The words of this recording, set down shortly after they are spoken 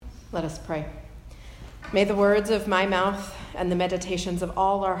Let us pray. May the words of my mouth and the meditations of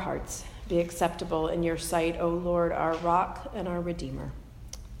all our hearts be acceptable in your sight, O Lord, our rock and our Redeemer.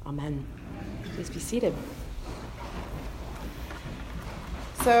 Amen. Please be seated.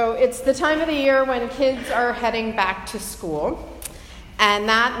 So it's the time of the year when kids are heading back to school. And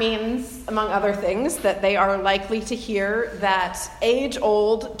that means, among other things, that they are likely to hear that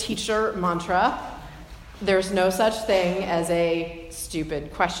age-old teacher mantra, there's no such thing as a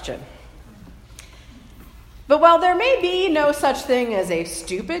stupid question. But while there may be no such thing as a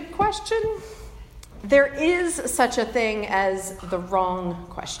stupid question, there is such a thing as the wrong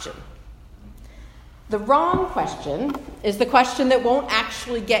question. The wrong question is the question that won't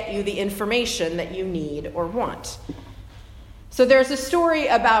actually get you the information that you need or want. So there's a story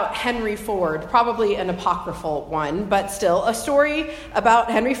about Henry Ford, probably an apocryphal one, but still a story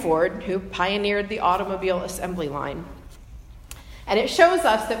about Henry Ford, who pioneered the automobile assembly line. And it shows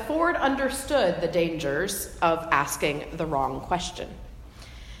us that Ford understood the dangers of asking the wrong question.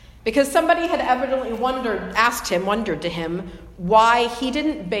 Because somebody had evidently wondered to him why he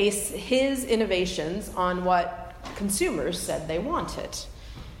didn't base his innovations on what consumers said they wanted.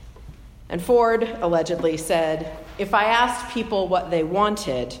 And Ford allegedly said, if I asked people what they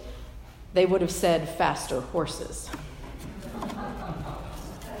wanted, they would have said faster horses.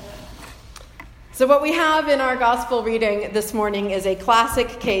 So what we have in our gospel reading this morning is a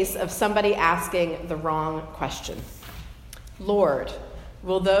classic case of somebody asking the wrong question. Lord,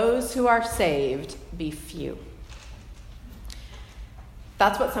 will those who are saved be few?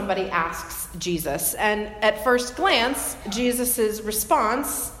 That's what somebody asks Jesus. And at first glance, Jesus'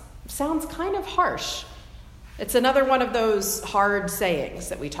 response sounds kind of harsh. It's another one of those hard sayings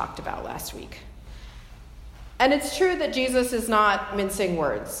that we talked about last week. And it's true that Jesus is not mincing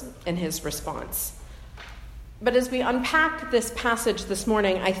words in his response. But as we unpack this passage this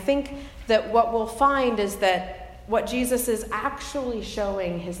morning, I think that what we'll find is that what Jesus is actually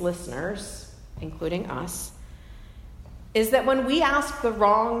showing his listeners, including us, is that when we ask the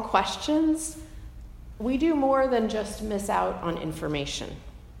wrong questions, we do more than just miss out on information.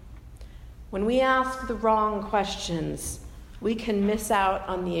 When we ask the wrong questions, we can miss out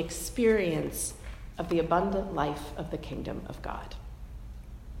on the experience of the abundant life of the kingdom of God.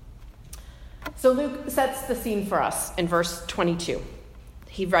 So Luke sets the scene for us in verse 22.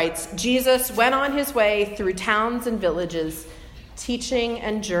 He writes, Jesus went on his way through towns and villages, teaching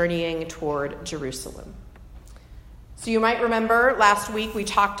and journeying toward Jerusalem. So you might remember last week we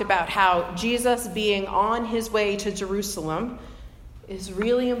talked about how Jesus being on his way to Jerusalem is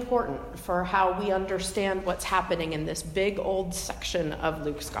really important for how we understand what's happening in this big old section of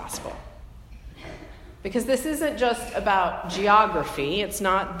Luke's gospel. Because this isn't just about geography. It's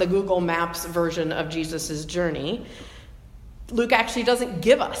not the Google Maps version of Jesus' journey. Luke actually doesn't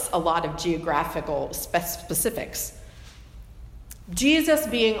give us a lot of geographical specifics. Jesus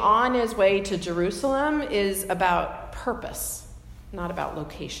being on his way to Jerusalem is about purpose, not about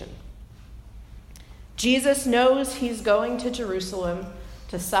location. Jesus knows he's going to Jerusalem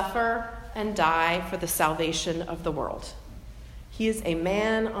to suffer and die for the salvation of the world. He is a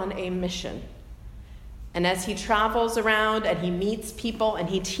man on a mission. And as he travels around and he meets people and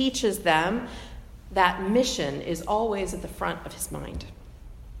he teaches them, that mission is always at the front of his mind.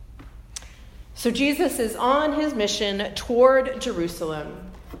 So Jesus is on his mission toward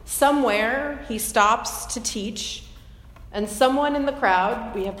Jerusalem. Somewhere he stops to teach, and someone in the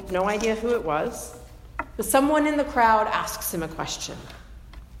crowd, we have no idea who it was, but someone in the crowd asks him a question.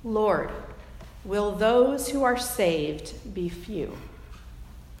 Lord, will those who are saved be few?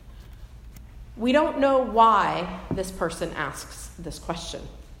 We don't know why this person asks this question.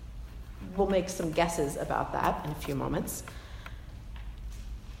 We'll make some guesses about that in a few moments.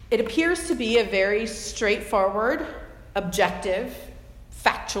 It appears to be a very straightforward, objective,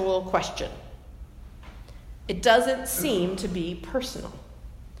 factual question. It doesn't seem to be personal.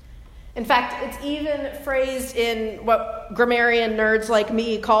 In fact, it's even phrased in what grammarian nerds like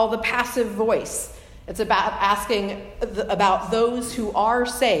me call the passive voice. It's about asking about those who are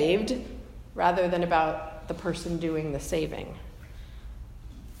saved rather than about the person doing the saving.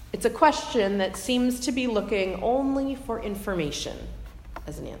 It's a question that seems to be looking only for information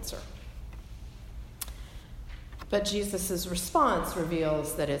as an answer. But Jesus' response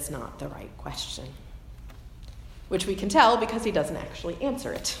reveals that it's not the right question, which we can tell because he doesn't actually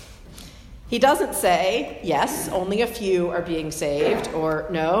answer it. He doesn't say, yes, only a few are being saved, or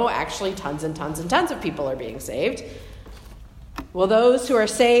no, actually tons and tons and tons of people are being saved. Will those who are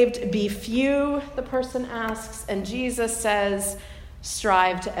saved be few, the person asks, and Jesus says,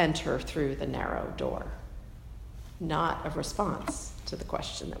 strive to enter through the narrow door. Not a response to the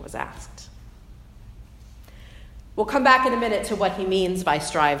question that was asked. We'll come back in a minute to what he means by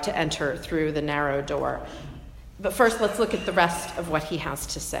strive to enter through the narrow door. But first, let's look at the rest of what he has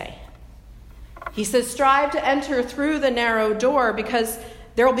to say. He says, strive to enter through the narrow door because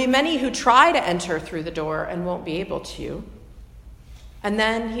there will be many who try to enter through the door and won't be able to. And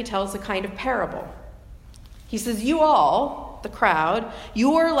then he tells a kind of parable. He says, you all, the crowd,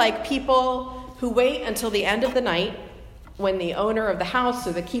 you are like people who wait until the end of the night when the owner of the house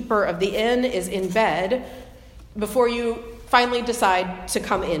or the keeper of the inn is in bed before you finally decide to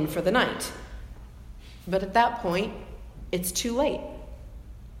come in for the night. But at that point, it's too late.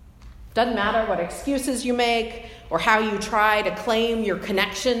 Doesn't matter what excuses you make or how you try to claim your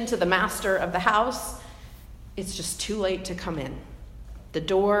connection to the master of the house. It's just too late to come in. The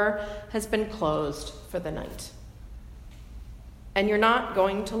door has been closed for the night. And you're not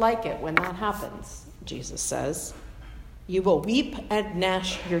going to like it when that happens, Jesus says. You will weep and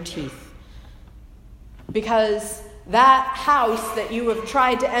gnash your teeth. Because that house that you have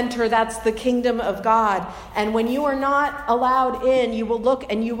tried to enter, that's the kingdom of God. And when you are not allowed in, you will look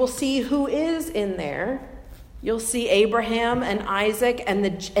and you will see who is in there. You'll see Abraham and Isaac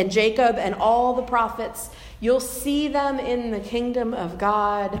and Jacob and all the prophets. You'll see them in the kingdom of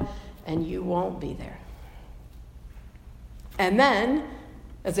God, and you won't be there. And then,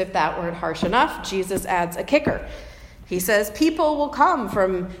 as if that weren't harsh enough, Jesus adds a kicker. He says, people will come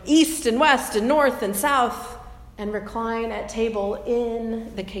from east and west and north and south and recline at table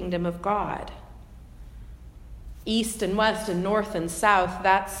in the kingdom of God. East and west and north and south,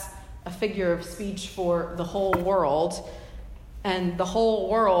 that's a figure of speech for the whole world. And the whole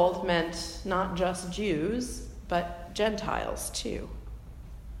world meant not just Jews, but Gentiles too.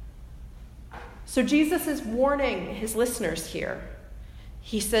 So Jesus is warning his listeners here.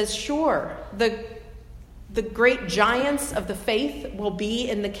 He says, sure, the great giants of the faith will be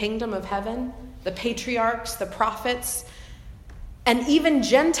in the kingdom of heaven, the patriarchs, the prophets, and even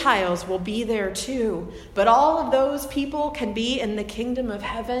Gentiles will be there too. But all of those people can be in the kingdom of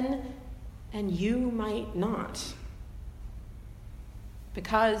heaven, and you might not.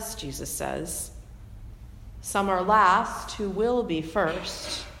 Because, Jesus says, some are last who will be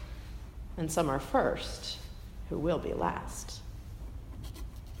first, and some are first who will be last.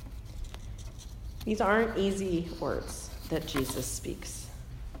 These aren't easy words that Jesus speaks.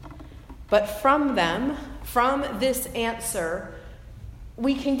 But from them, from this answer,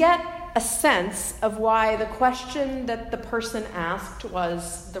 we can get a sense of why the question that the person asked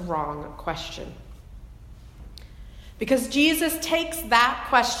was the wrong question. Because Jesus takes that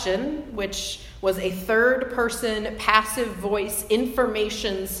question, which was a third-person, passive voice,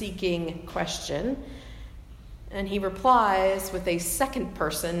 information-seeking question, and he replies with a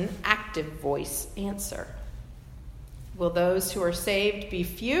second-person, active voice answer. Will those who are saved be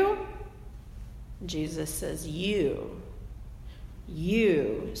few? Jesus says, you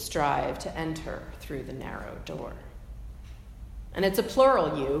strive to enter through the narrow door. And it's a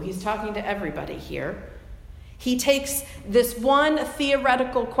plural you. He's talking to everybody here. He takes this one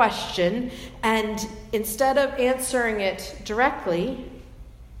theoretical question, and instead of answering it directly,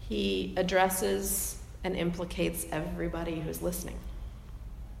 he addresses and implicates everybody who's listening.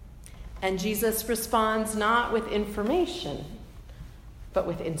 And Jesus responds not with information, but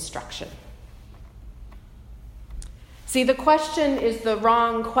with instruction. See, the question is the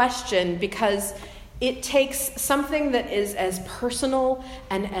wrong question because it takes something that is as personal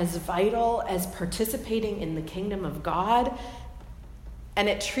and as vital as participating in the kingdom of God, and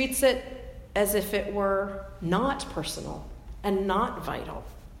it treats it as if it were not personal and not vital.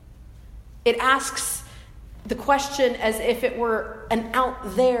 It asks the question as if it were an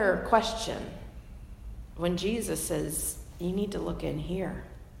out there question, when Jesus says, you need to look in here.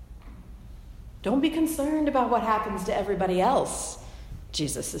 Don't be concerned about what happens to everybody else,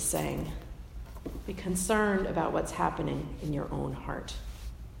 Jesus is saying. Be concerned about what's happening in your own heart.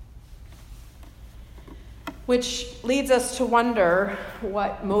 Which leads us to wonder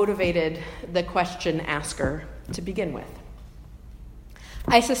what motivated the question asker to begin with.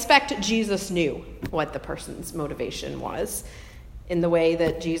 I suspect Jesus knew what the person's motivation was, in the way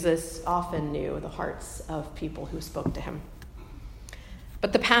that Jesus often knew the hearts of people who spoke to him.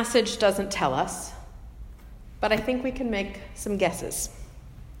 But the passage doesn't tell us, but I think we can make some guesses.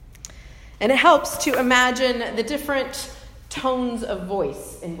 And it helps to imagine the different tones of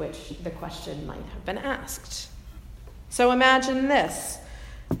voice in which the question might have been asked. So imagine this.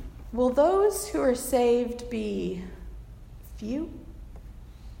 Will those who are saved be few?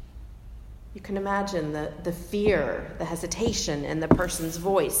 You can imagine the fear, the hesitation in the person's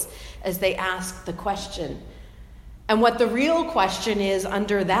voice as they ask the question. And what the real question is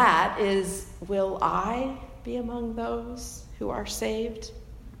under that is, will I be among those who are saved?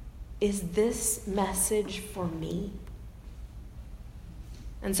 Is this message for me?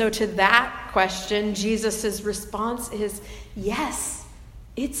 And so to that question, Jesus' response is, yes,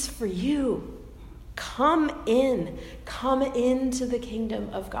 it's for you. Come into the kingdom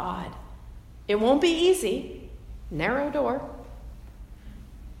of God. It won't be easy, narrow door,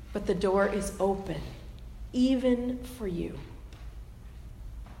 but the door is open, even for you.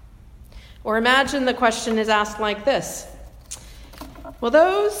 Or imagine the question is asked like this: will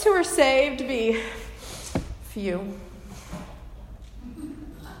those who are saved be few?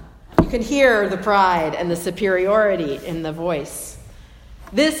 You can hear the pride and the superiority in the voice.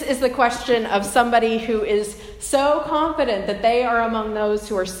 This is the question of somebody who is so confident that they are among those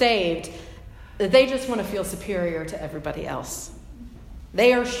who are saved that they just want to feel superior to everybody else.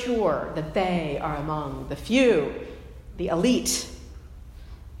 They are sure that they are among the few, the elite.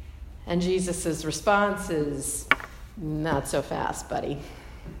 And Jesus' response is, not so fast, buddy.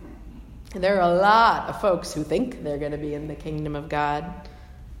 There are a lot of folks who think they're going to be in the kingdom of God,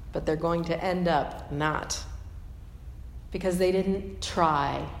 but they're going to end up not. Because they didn't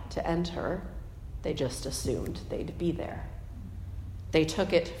try to enter, they just assumed they'd be there. They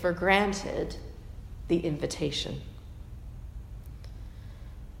took it for granted, the invitation.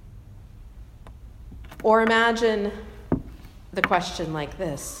 Or imagine the question like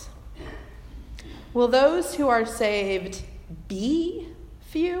this: will those who are saved be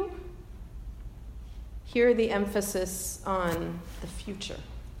few? Hear the emphasis on the future.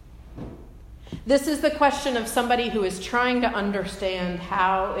 This is the question of somebody who is trying to understand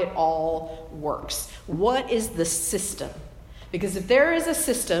how it all works. What is the system? Because if there is a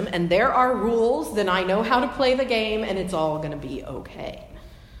system and there are rules, then I know how to play the game and it's all going to be okay.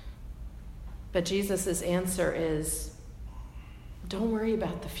 But Jesus' answer is, don't worry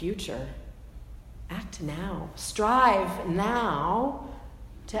about the future. Act now. Strive now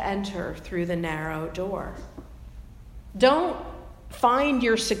to enter through the narrow door. Don't find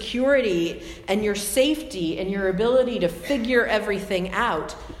your security and your safety and your ability to figure everything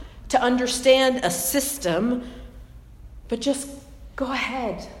out, to understand a system, but just go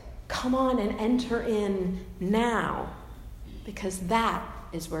ahead. Come on and enter in now, because that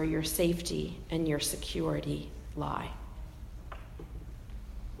is where your safety and your security lie.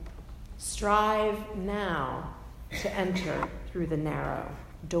 Strive now to enter through the narrow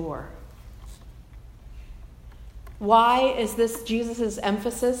door. Why is this Jesus'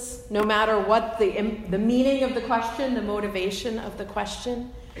 emphasis, no matter what the meaning of the question, the motivation of the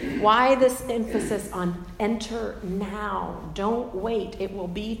question? Why this emphasis on enter now? Don't wait, it will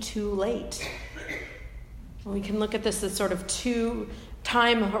be too late. We can look at this as sort of two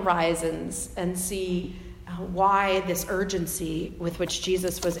time horizons and see why this urgency with which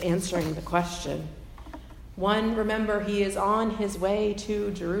Jesus was answering the question. One, remember, he is on his way to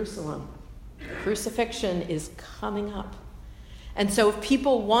Jerusalem. Crucifixion is coming up. And so if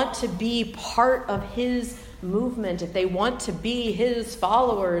people want to be part of his movement, if they want to be his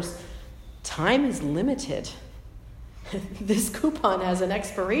followers, time is limited. This coupon has an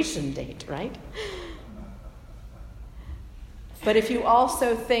expiration date, right? But if you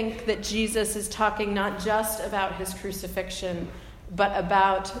also think that Jesus is talking not just about his crucifixion, but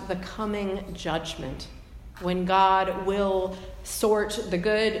about the coming judgment, when God will sort the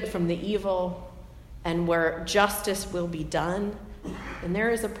good from the evil and where justice will be done, and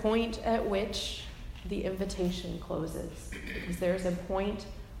there is a point at which the invitation closes, because there's a point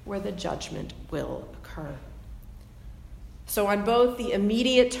where the judgment will occur. So on both the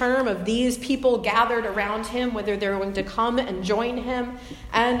immediate term of these people gathered around him, whether they're going to come and join him,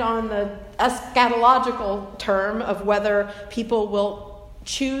 and on the eschatological term of whether people will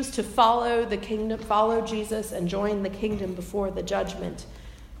choose to follow the kingdom, follow Jesus and join the kingdom before the judgment.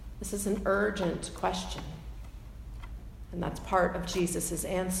 This is an urgent question. And that's part of Jesus'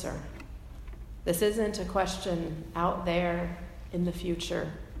 answer. This isn't a question out there in the future.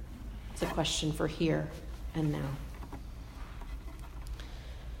 It's a question for here and now.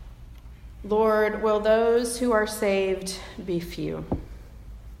 Lord, will those who are saved be few?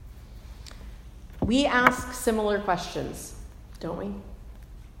 We ask similar questions, don't we?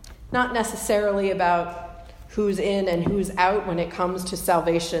 Not necessarily about who's in and who's out when it comes to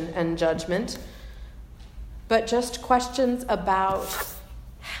salvation and judgment, but just questions about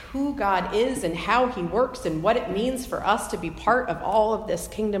who God is and how he works and what it means for us to be part of all of this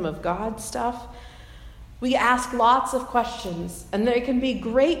kingdom of God stuff. We ask lots of questions, and they can be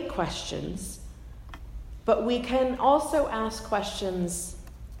great questions, but we can also ask questions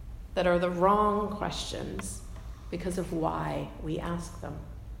that are the wrong questions because of why we ask them.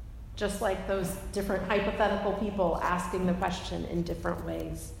 Just like those different hypothetical people asking the question in different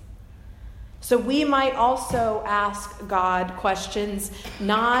ways. So we might also ask God questions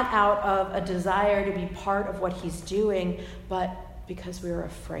not out of a desire to be part of what he's doing, but because we're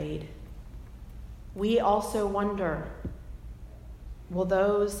afraid. We also wonder, will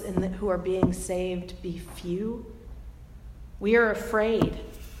those who are being saved be few? We are afraid.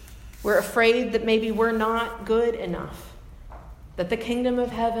 We're afraid that maybe we're not good enough, that the kingdom of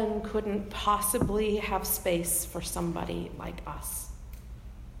heaven couldn't possibly have space for somebody like us.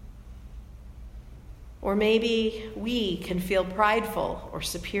 Or maybe we can feel prideful or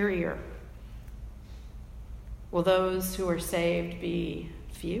superior. Will those who are saved be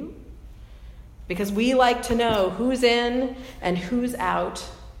few? Because we like to know who's in and who's out,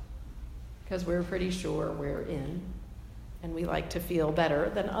 because we're pretty sure we're in, and we like to feel better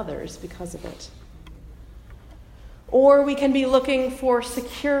than others because of it. Or we can be looking for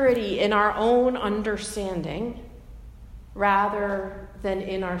security in our own understanding, rather than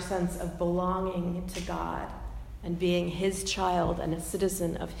in our sense of belonging to God and being his child and a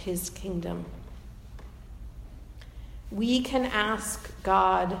citizen of his kingdom. We can ask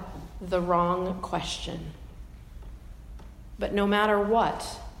God the wrong question. But no matter what,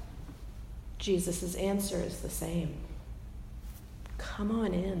 Jesus' answer is the same. Come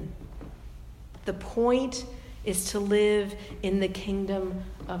on in. The point is to live in the kingdom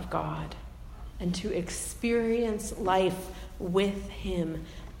of God and to experience life with him.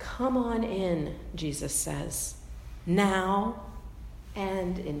 Come on in, Jesus says, now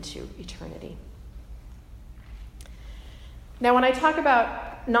and into eternity. Now, when I talk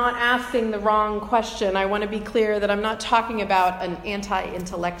about not asking the wrong question, I want to be clear that I'm not talking about an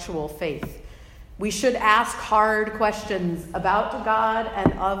anti-intellectual faith. We should ask hard questions about God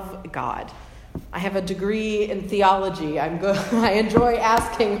and of God. I have a degree in theology. I enjoy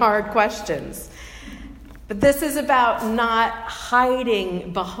asking hard questions. But this is about not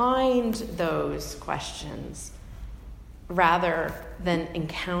hiding behind those questions, rather than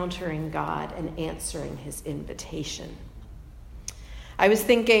encountering God and answering his invitation. I was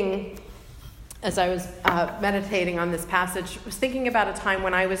thinking, as I was meditating on this passage, I was thinking about a time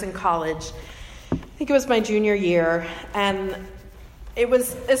when I was in college. I think it was my junior year, and it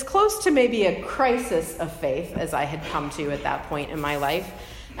was as close to maybe a crisis of faith as I had come to at that point in my life.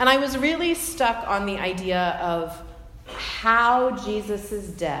 And I was really stuck on the idea of how Jesus'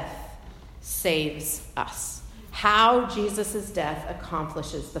 death saves us, how Jesus' death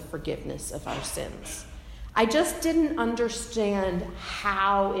accomplishes the forgiveness of our sins. I just didn't understand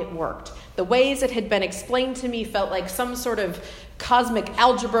how it worked. The ways it had been explained to me felt like some sort of cosmic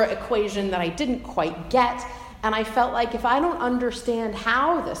algebra equation that I didn't quite get. And I felt like if I don't understand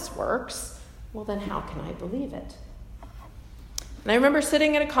how this works, well, then how can I believe it? And I remember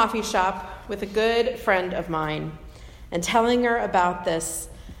sitting in a coffee shop with a good friend of mine and telling her about this.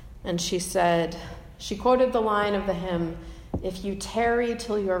 And she quoted the line of the hymn, "If you tarry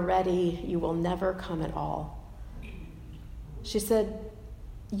till you're ready, you will never come at all." She said,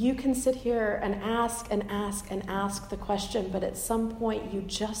 you can sit here and ask and ask and ask the question, but at some point you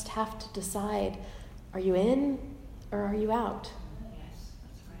just have to decide, are you in or are you out? Yes,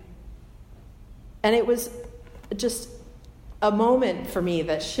 that's right. And it was just a moment for me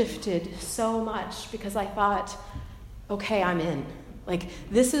that shifted so much, because I thought, okay, I'm in. Like,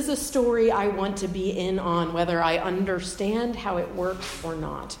 this is a story I want to be in on, whether I understand how it works or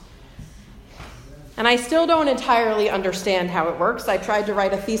not. And I still don't entirely understand how it works. I tried to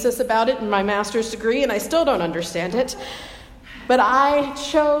write a thesis about it in my master's degree, and I still don't understand it. But I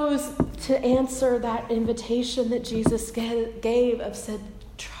chose to answer that invitation that Jesus gave said,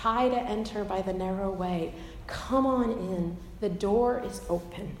 try to enter by the narrow way. Come on in. The door is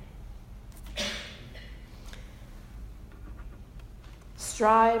open.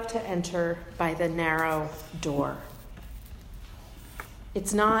 Strive to enter by the narrow door.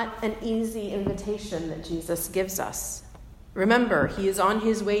 It's not an easy invitation that Jesus gives us. Remember, he is on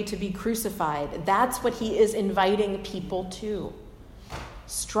his way to be crucified. That's what he is inviting people to.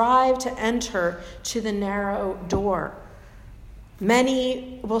 Strive to enter to the narrow door.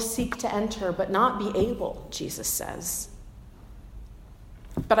 Many will seek to enter, but not be able, Jesus says.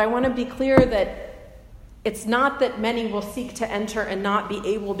 But I want to be clear that it's not that many will seek to enter and not be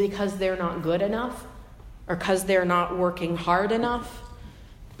able because they're not good enough, or because they're not working hard enough,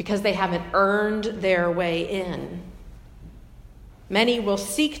 because they haven't earned their way in. Many will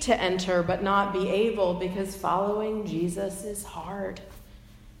seek to enter but not be able because following Jesus is hard.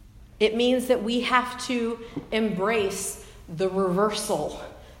 It means that we have to embrace the reversal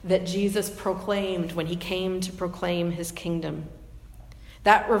that Jesus proclaimed when he came to proclaim his kingdom.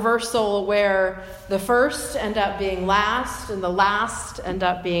 That reversal where the first end up being last and the last end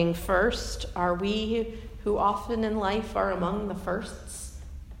up being first. Are we, who often in life are among the firsts,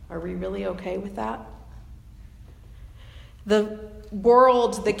 are we really okay with that? The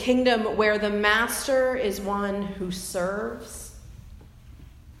world, the kingdom where the master is one who serves,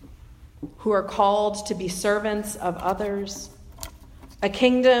 who are called to be servants of others. A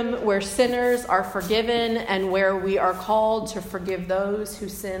kingdom where sinners are forgiven and where we are called to forgive those who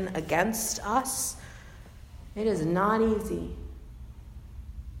sin against us. It is not easy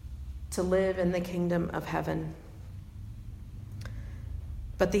to live in the kingdom of heaven.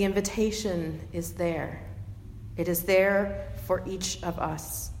 But the invitation is there. It is there for each of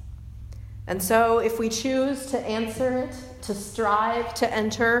us. And so if we choose to answer it, to strive to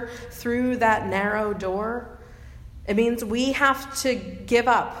enter through that narrow door, it means we have to give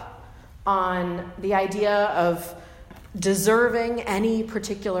up on the idea of deserving any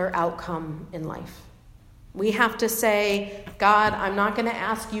particular outcome in life. We have to say, God, I'm not going to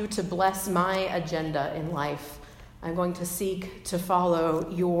ask you to bless my agenda in life. I'm going to seek to follow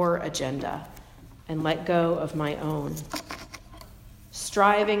your agenda and let go of my own.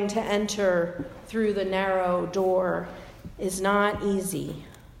 Striving to enter through the narrow door is not easy.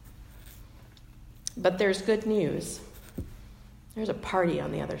 But there's good news. There's a party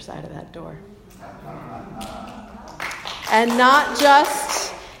on the other side of that door. And not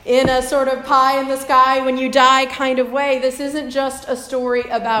just in a sort of pie in the sky when you die kind of way. This isn't just a story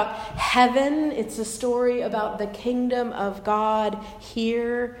about heaven. It's a story about the kingdom of God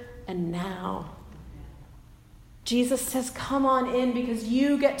here and now. Jesus says, come on in because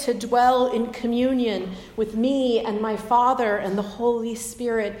you get to dwell in communion with me and my Father and the Holy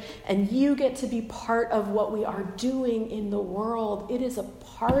Spirit, and you get to be part of what we are doing in the world. It is a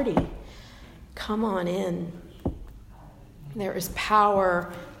party. Come on in. There is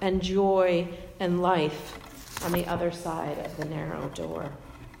power and joy and life on the other side of the narrow door.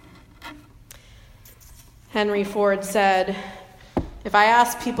 Henry Ford said, if I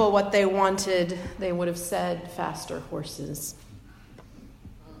asked people what they wanted, they would have said faster horses.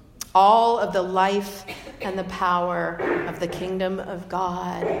 All of the life and the power of the kingdom of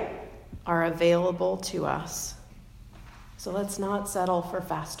God are available to us. So let's not settle for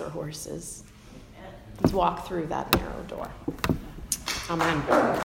faster horses. Let's walk through that narrow door. Amen.